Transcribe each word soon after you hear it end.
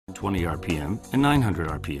620 RPM and 900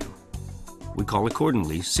 RPM. We call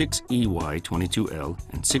accordingly 6EY22L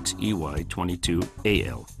and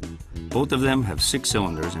 6EY22AL. Both of them have 6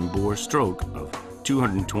 cylinders and bore stroke of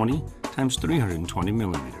 220 times 320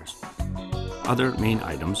 millimeters. Other main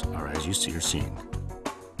items are as you see or seen.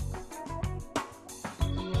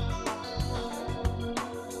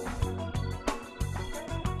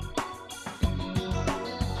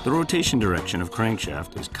 The rotation direction of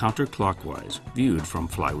crankshaft is counterclockwise, viewed from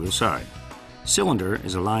flywheel side. Cylinder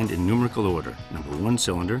is aligned in numerical order, number 1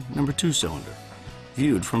 cylinder, number 2 cylinder,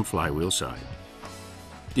 viewed from flywheel side.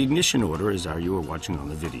 The ignition order is how you are watching on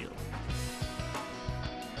the video.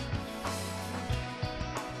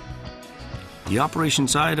 The operation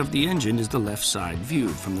side of the engine is the left side,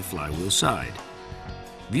 viewed from the flywheel side.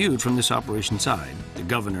 Viewed from this operation side, the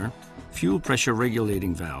governor, fuel pressure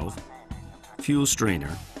regulating valve, fuel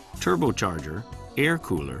strainer, turbocharger, air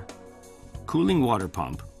cooler, cooling water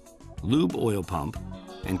pump, lube oil pump,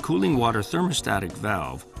 and cooling water thermostatic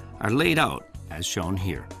valve are laid out as shown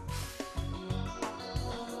here.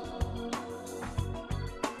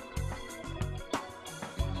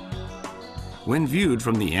 When viewed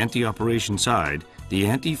from the anti-operation side, the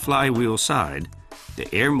anti-flywheel side,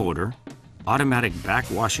 the air motor, automatic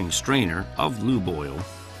backwashing strainer of lube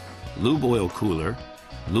oil cooler,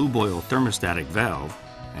 lube oil thermostatic valve,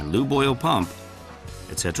 and lube oil pump,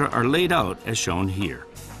 etc. are laid out as shown here.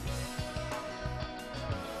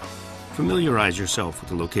 Familiarize yourself with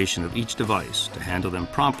the location of each device to handle them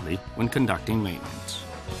promptly when conducting maintenance.